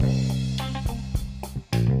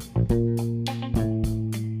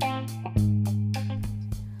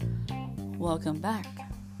Welcome back.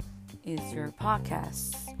 It's your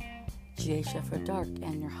podcast, GA Shepherd Dark,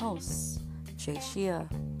 and your host, Jay Shia.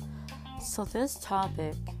 So this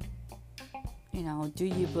topic, do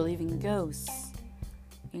you believe in ghosts?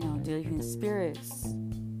 Do you believe in spirits?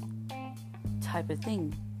 Type of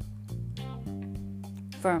thing.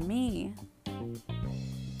 For me,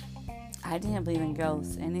 I didn't believe in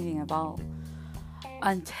ghosts, anything at all,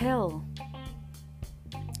 until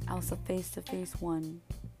I was a face-to-face one,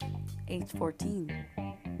 age 14.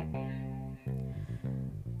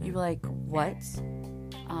 You were like, what?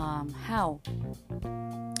 How?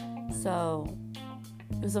 So,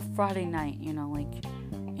 it was a Friday night, I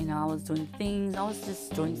was doing things, I was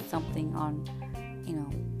just doing something on,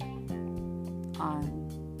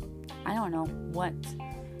 I don't know what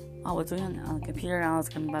I was doing on the computer, and I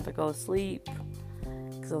was about to go to sleep,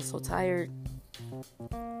 because I was so tired.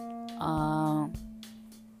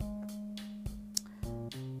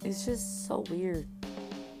 It's just so weird.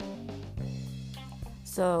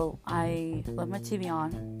 So I left my TV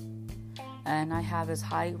on, and I have this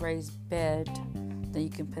high raised bed that you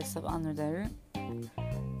can piss up under there,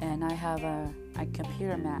 and I have a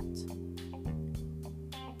computer mat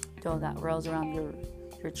so that rolls around your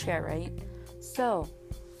chair, right? So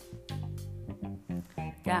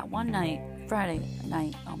that one night, Friday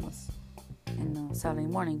night almost, and Saturday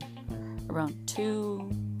morning, around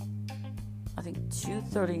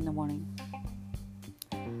 2:30 in the morning,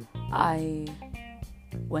 I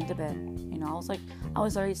went to bed. I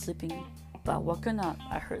was already sleeping, but woken up,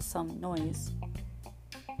 I heard some noise,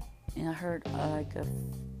 and I heard a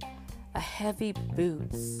heavy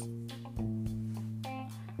boots,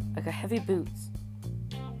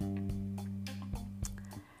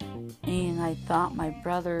 and I thought my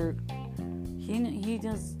brother, he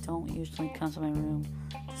just don't usually come to my room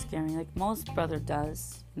to scare me like most brother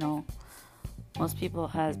does. Most people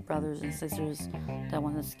has brothers and sisters that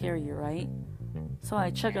want to scare you, right? So I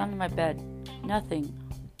checked under my bed, nothing.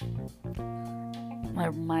 My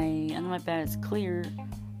under my bed is clear,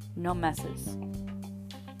 no messes.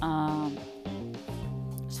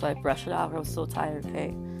 So I brushed it out. I was so tired.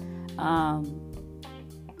 Okay. I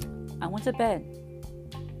went to bed.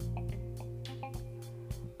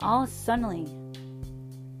 All suddenly,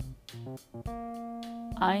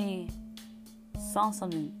 I saw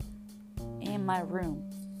something in my room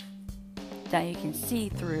that you can see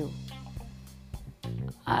through.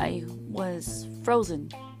 I was frozen.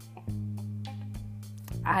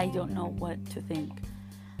 I don't know what to think.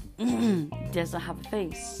 It doesn't have a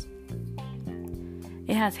face.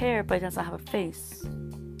 It has hair, but it doesn't have a face.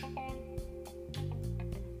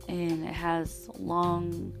 And it has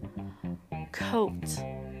long coat.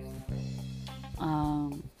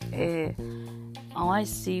 All I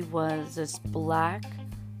see was this black,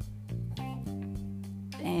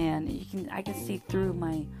 and I can see through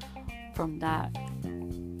from that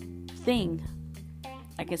thing.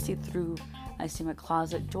 I see my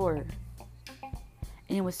closet door,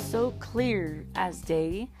 and it was so clear as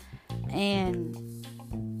day, and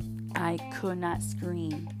I could not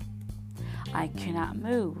scream. I could not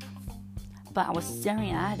move, but I was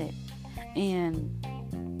staring at it, and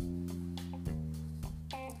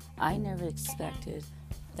I never expected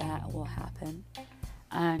that will happen.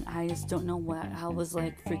 And I just don't know I was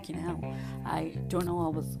like freaking out. I don't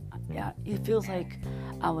know, it feels like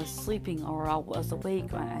I was sleeping or I was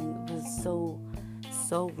awake. It was so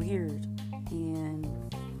weird. And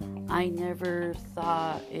I never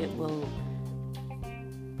thought it will,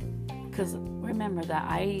 because remember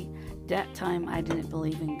that time I didn't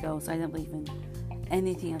believe in ghosts. I didn't believe in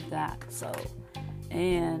anything of that. So,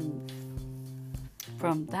 and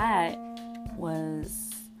from that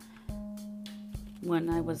was when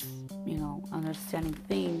I was, understanding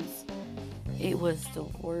things. It was the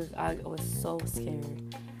worst. I was so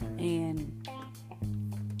scared, and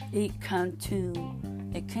it came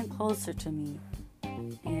closer to me,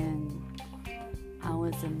 and I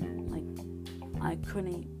was I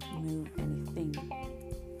couldn't move anything.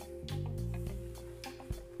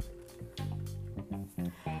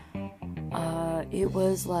 It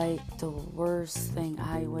was like the worst thing.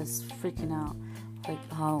 I was freaking out.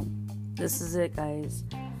 This is it, guys.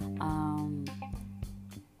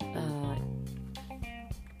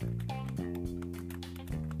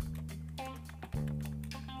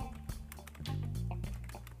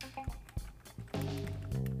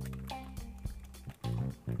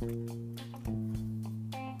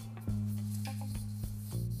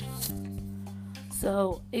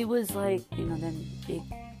 So it was like, then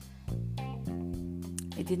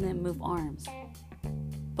it didn't move arms,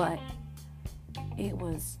 but it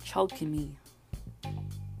was choking me.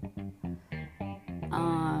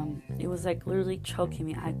 It was like literally choking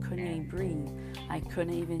me. I couldn't even breathe. I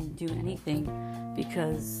couldn't even do anything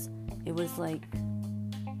because it was like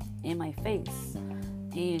in my face.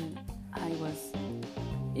 And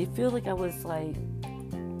it feels like I was like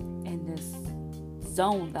in this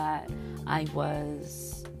zone that I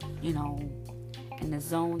was, in the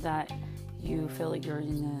zone that you feel like you're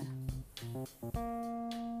in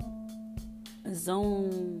a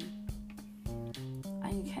zone.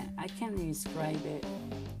 I can't really describe it.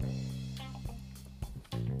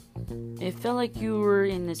 It felt like you were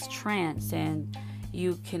in this trance and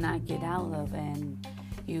you cannot get out of, and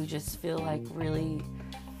you just feel like really,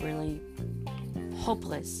 really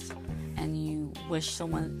hopeless, and you wish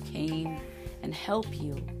someone came and helped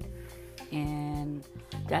you. And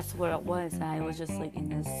that's what it was. I was just like in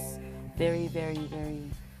this very, very, very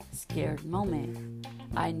scared moment.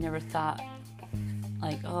 I never thought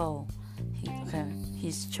like, oh,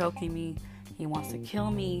 he's choking me, he wants to kill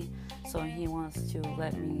me, so he wants to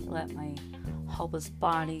let my helpless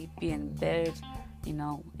body be in bed,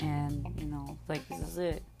 and like, this is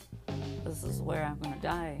it. This is where I'm gonna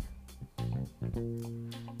die.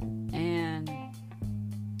 And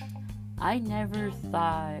I never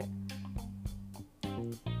thought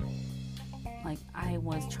like I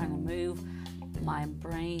was trying to move. My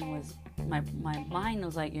mind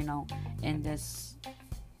was like, in this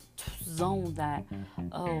zone that,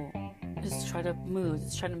 oh, just try to move,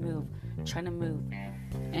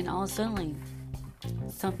 and all of a sudden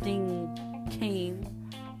something came.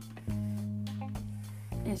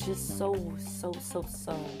 It's just so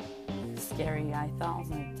scary. I thought I was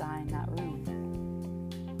gonna die in that room.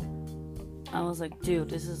 I was like, dude,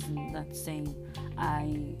 this is not the same.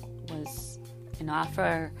 I was,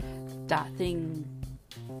 after that thing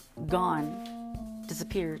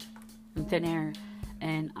disappeared in thin air,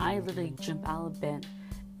 and I literally jumped out of bed,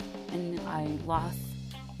 and I lost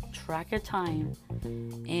track of time,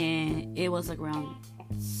 and it was like around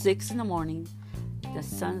 6 a.m. The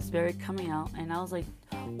sun's barely coming out, and I was like,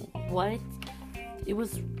 what? It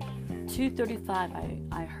was 2:35.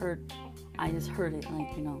 I just heard it,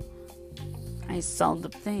 I saw the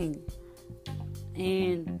thing,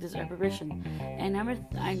 and this apparition, and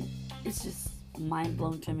it's just mind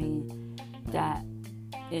blown to me that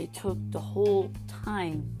it took the whole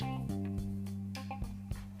time,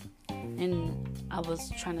 and I was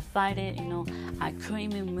trying to fight it. I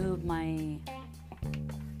couldn't even move my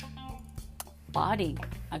body.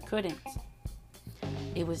 I couldn't.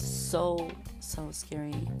 It was so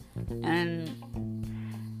scary. And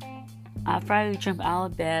after I jumped out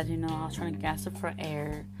of bed, I was trying to gasp for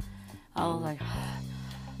air. I was like,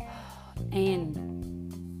 and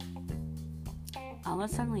all of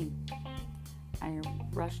a sudden, I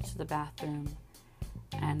rushed to the bathroom,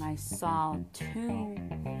 and I saw two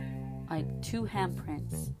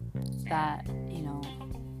handprints that,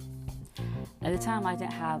 at the time I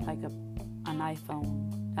didn't have like an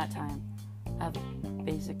iPhone that time. I have a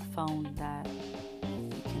basic phone that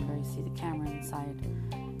you can barely see the camera inside.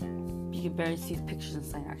 You can barely see the pictures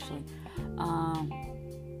inside, actually.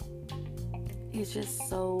 It's just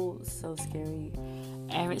so scary.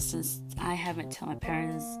 Ever since I haven't told my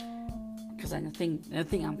parents, because I think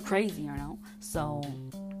I'm crazy, so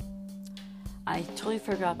I totally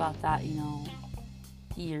forgot about that,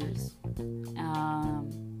 years.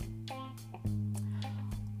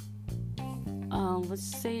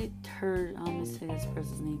 Let's say I'm gonna say this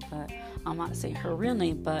person's name, but I'm not saying her real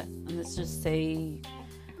name, but let's just say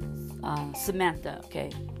Samantha. Okay,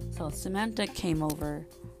 so Samantha came over.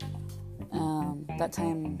 That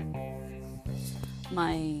time,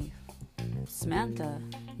 my Samantha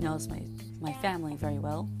knows my family very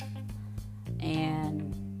well,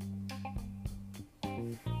 and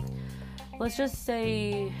let's just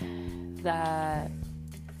say that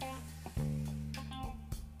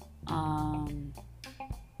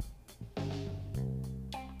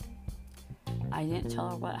I didn't tell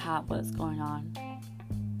her what's going on.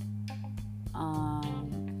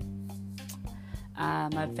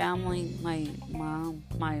 My family, my mom,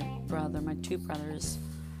 my brother, my two brothers,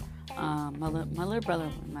 my little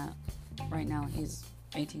brother right now, he's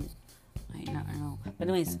 18. I don't know. But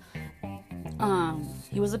anyways,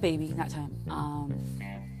 he was a baby that time.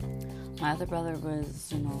 My other brother was,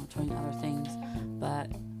 doing other things,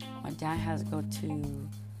 but my dad has to go to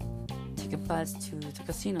take a bus to the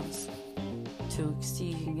casinos to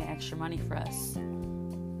see if he can get extra money for us, and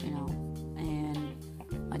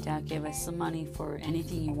my dad gave us some money for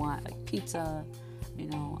anything you want, like pizza,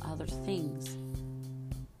 other things,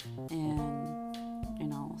 and,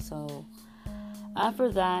 so after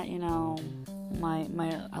that,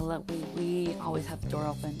 we always have the door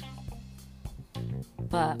open,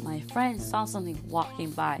 But my friend saw something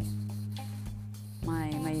walking by.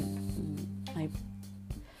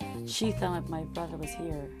 She thought my brother was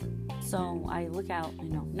here. So I look out,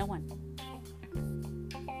 no one.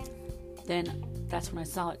 Then that's when I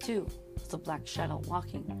saw it too. It's a black shadow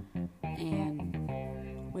walking. And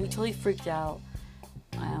we totally freaked out.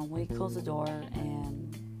 We closed the door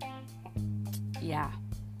and yeah.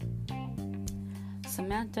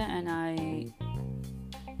 Samantha and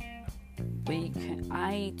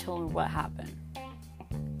I told her what happened.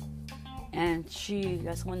 And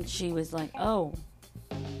that's when she was like, oh,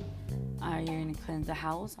 are you going to cleanse the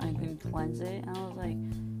house? Are you going to cleanse it? And I was like,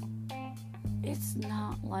 it's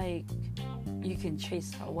not like you can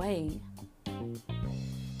chase her away.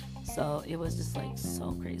 So it was just like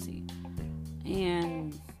so crazy.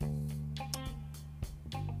 And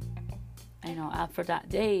after that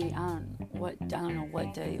day, I don't know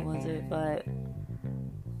what day was it, but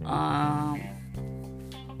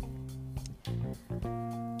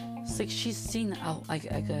it's like she's seen like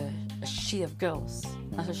a sheet of ghosts.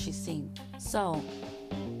 That's what she's seen. So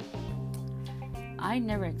I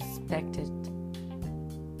never expected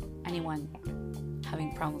anyone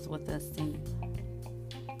having problems with this thing.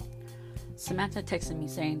 Samantha texted me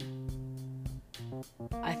saying,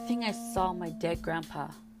 I think I saw my dead grandpa.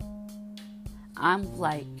 I'm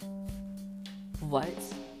like, what?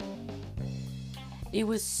 It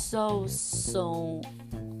was so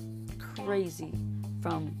crazy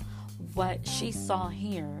from what she saw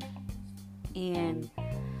here and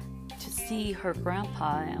to see her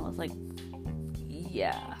grandpa, and I was like,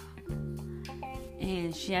 yeah.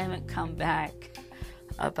 And she hadn't come back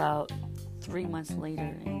about 3 months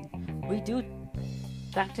later, and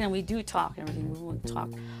back then we do talk and everything. We wouldn't talk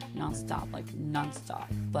nonstop,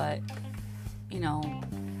 but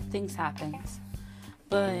things happen.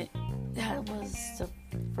 But that was the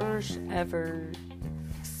first ever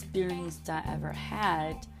experience that I ever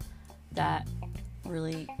had that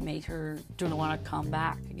really made her don't want to come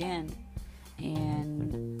back again.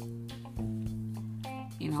 And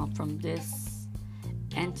from this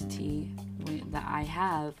entity that I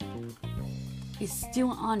have, it's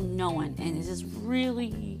still unknown, and it's just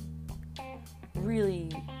really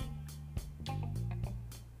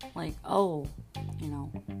like,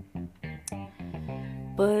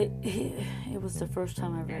 but it was the first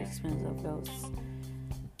time I ever experienced a ghost.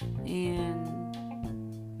 And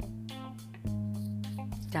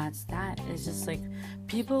that's that. It's just like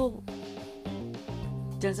people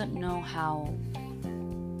doesn't know how,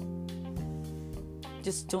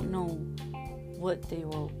 just don't know what they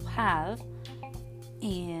will have,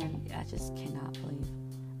 and I just cannot believe.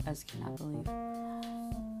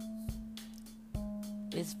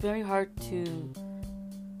 It's very hard to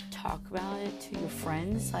talk about it to your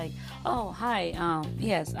friends, like, oh, hi,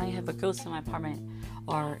 yes, I have a ghost in my apartment,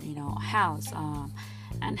 or house,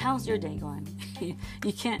 and how's your day going?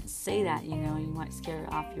 You can't say that, you might scare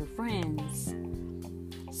off your friends.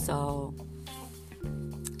 So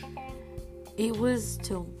it was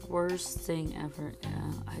the worst thing ever.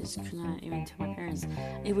 I just could not even tell my parents.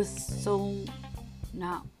 It was so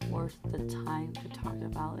not worth the time to talk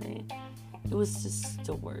about it. It was just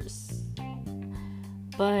the worst.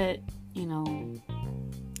 But you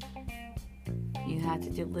had to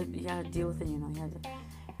deal with it. You had to.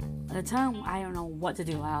 At the time, I don't know what to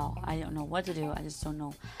do. I don't know what to do. I just don't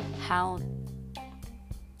know how.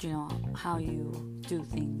 How you do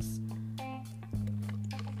things.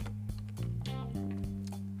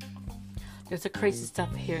 There's a crazy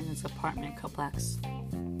stuff here in this apartment complex.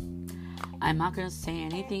 I'm not gonna say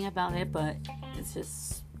anything about it, but it's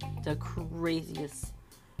just the craziest,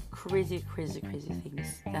 crazy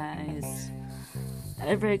things that is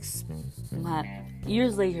ever.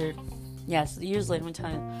 Years later, I'm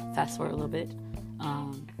trying to fast forward a little bit.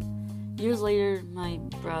 Years later, my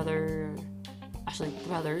brothers,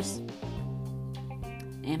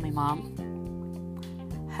 and my mom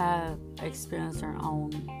have experienced their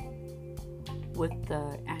own with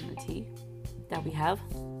the entity that we have,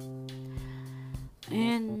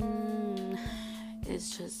 and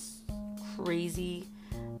it's just crazy.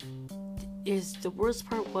 The worst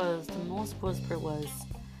part was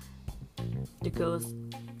the ghost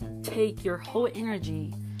take your whole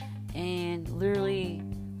energy and literally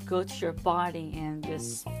go to your body and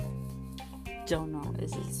just don't know.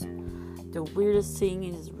 It's just the weirdest thing.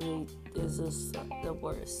 Is just the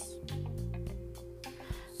worst.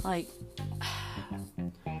 Like,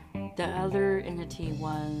 the other entity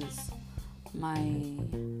was my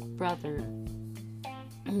brother.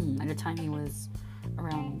 At the time he was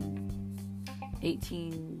around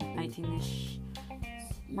 18, 19-ish,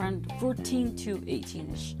 around 14 to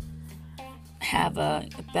 18-ish. have a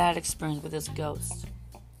bad experience with this ghost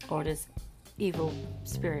or this evil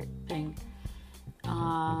spirit thing.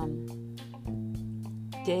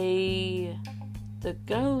 The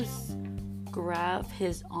ghost grab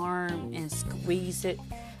his arm and squeeze it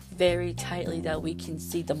very tightly that we can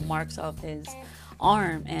see the marks of his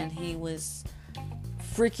arm, and he was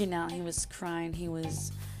freaking out, he was crying, he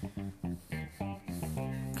was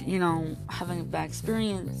having a bad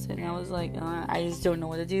experience, and I was like, I just don't know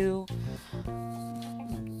what to do.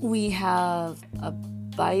 We have a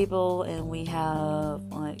Bible and we have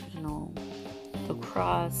the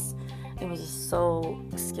cross. It was just so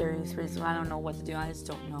scary experience. I don't know what to do. I just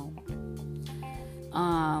don't know.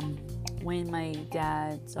 When my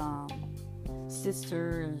dad's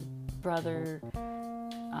sister, brother,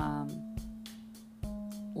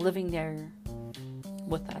 living there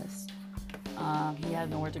with us, he had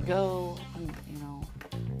nowhere to go.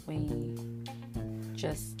 We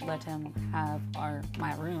just let him have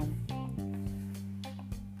my room,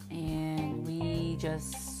 and we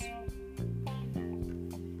just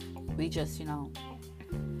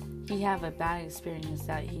he had a bad experience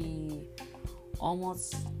that he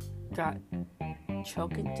almost got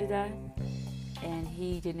choked to death, and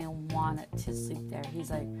he didn't want it to sleep there. He's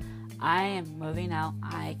like, I am moving out,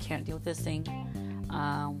 I can't deal with this thing,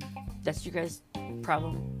 that's you guys'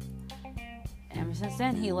 problem. Ever since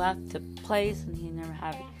then, he left the place, and he never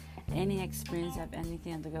had any experience of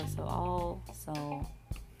anything to go at all. So,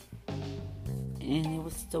 and it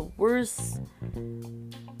was the worst.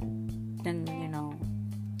 Then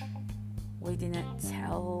we didn't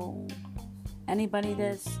tell anybody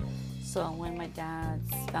this. So when my dad's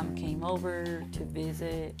family came over to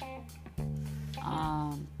visit,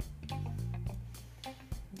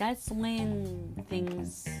 that's when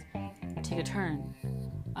things take a turn.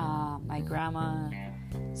 My grandma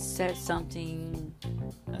said something,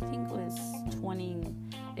 I think it was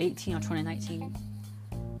 2018 or 2019.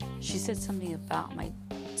 She said something about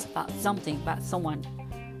someone.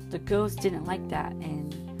 The ghost didn't like that,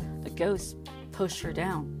 and the ghost pushed her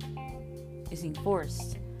down using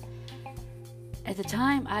force. At the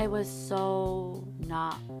time, I was so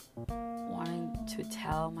not wanting to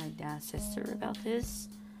tell my dad's sister about this.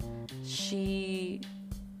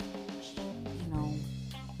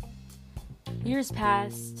 Years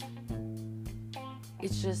passed.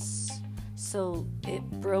 It's just, so it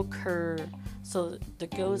broke her. So the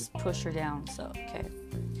ghost pushed her down. So, okay.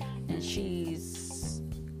 And she's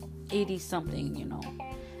 80 something,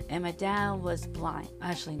 And my dad was blind.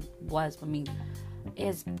 Actually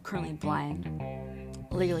is currently blind.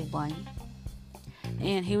 Legally blind.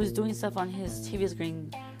 And he was doing stuff on his TV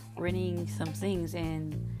screen, reading some things,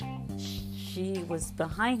 and she was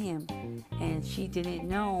behind him, and he didn't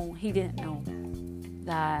know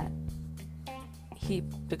that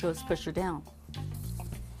the ghost pushed her down.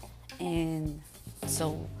 And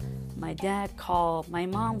so my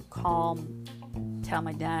mom called, tell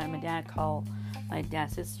my dad called my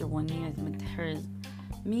dad's sister one year.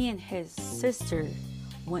 Me and his sister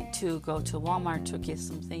went to go to Walmart to get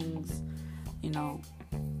some things,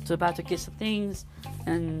 so about to get some things,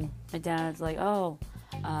 and my dad's like,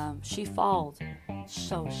 she falled.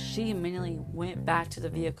 So she immediately went back to the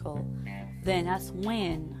vehicle. Then that's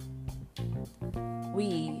when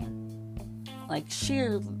she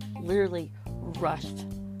literally rushed,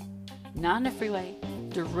 not on the freeway,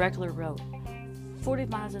 the regular road, 40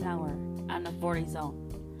 miles an hour on the 40 zone.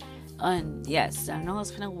 And yes, I know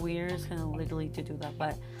it's kind of weird, it's kind of legally to do that,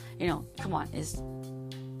 but come on,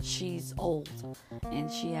 she's old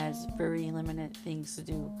and she has very limited things to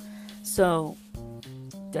do. So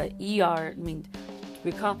the ER,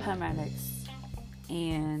 we call paramedics,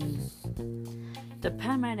 and the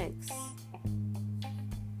paramedics,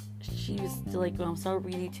 she was like, I'm sorry,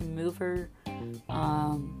 we need to move her.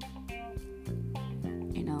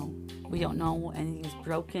 We don't know, anything's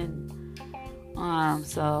broken.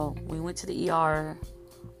 So we went to the ER,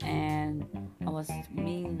 and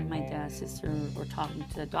me and my dad's sister were talking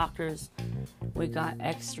to the doctors. We got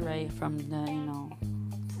x-ray from the,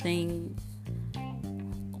 thing,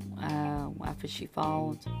 after she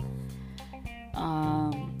fell.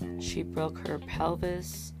 She broke her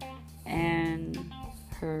pelvis and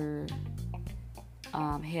her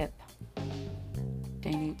hip.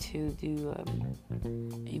 They need to do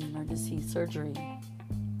emergency surgery.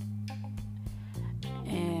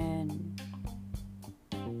 And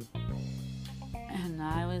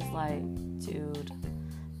I was like, dude,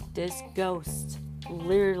 this ghost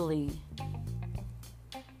literally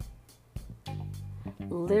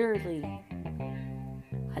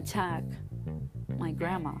attacked my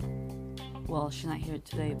grandma. Well, she's not here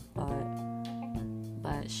today, but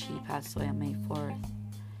but she passed away on May 4th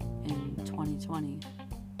in 2020.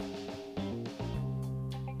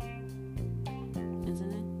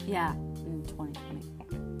 Isn't it? Yeah, in 2020.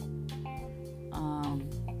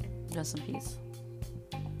 Rest in peace.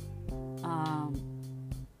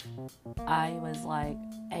 I was like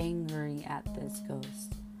angry at this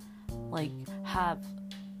ghost. Like, have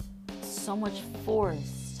so much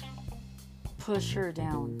force push her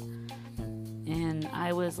down. And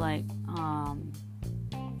I was like,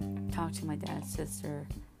 talk to my dad's sister.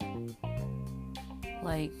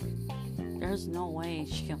 Like, there's no way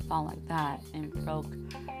she can fall like that, and broke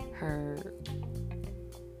her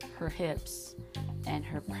hips and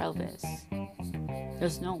her pelvis.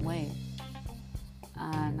 There's no way.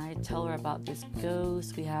 And I tell her about this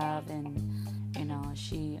ghost we have, and you know,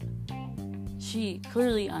 she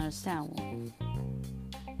clearly understands.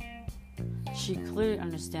 She clearly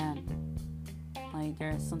understands. Like,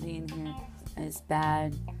 there's something in here that is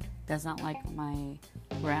bad. Does not like my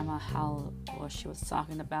grandma, what she was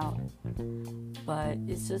talking about. But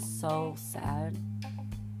it's just so sad.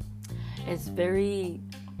 It's very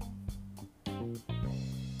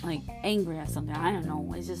like angry at something. I don't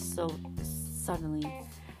know. It's just so suddenly.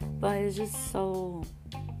 But it's just so,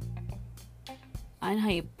 I don't know how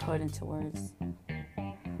you put it into words.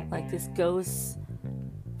 Like, this ghost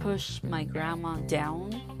pushed my grandma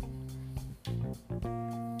down.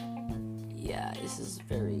 Yeah, this is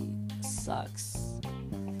very sucks.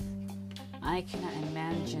 I cannot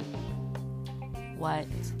imagine what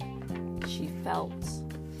she felt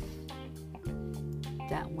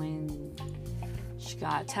that when she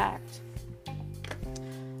got attacked.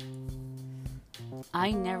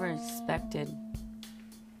 I never expected.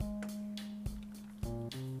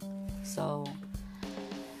 So,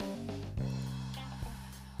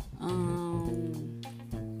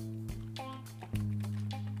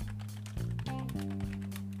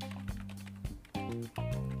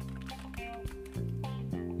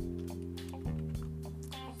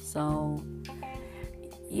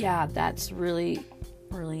 yeah, that's really,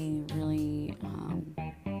 really, really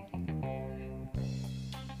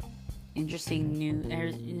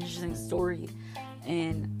interesting story.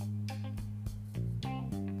 And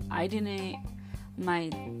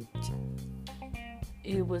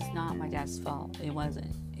it was not my dad's fault. It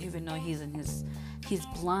wasn't. Even though he's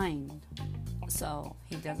blind, so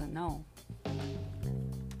he doesn't know.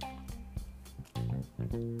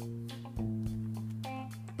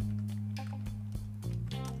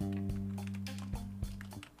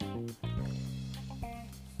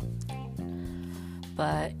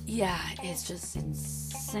 But yeah, it's just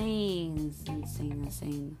insane.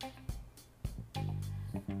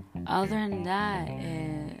 Other than that,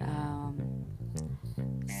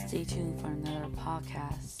 stay tuned for another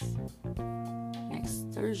podcast next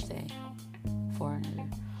Thursday for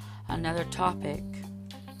another topic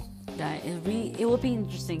that it will be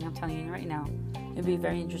interesting. I'm telling you right now, it'll be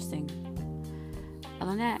very interesting.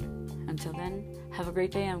 Other than that, until then, have a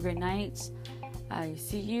great day, have a great night. I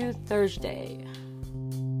see you Thursday.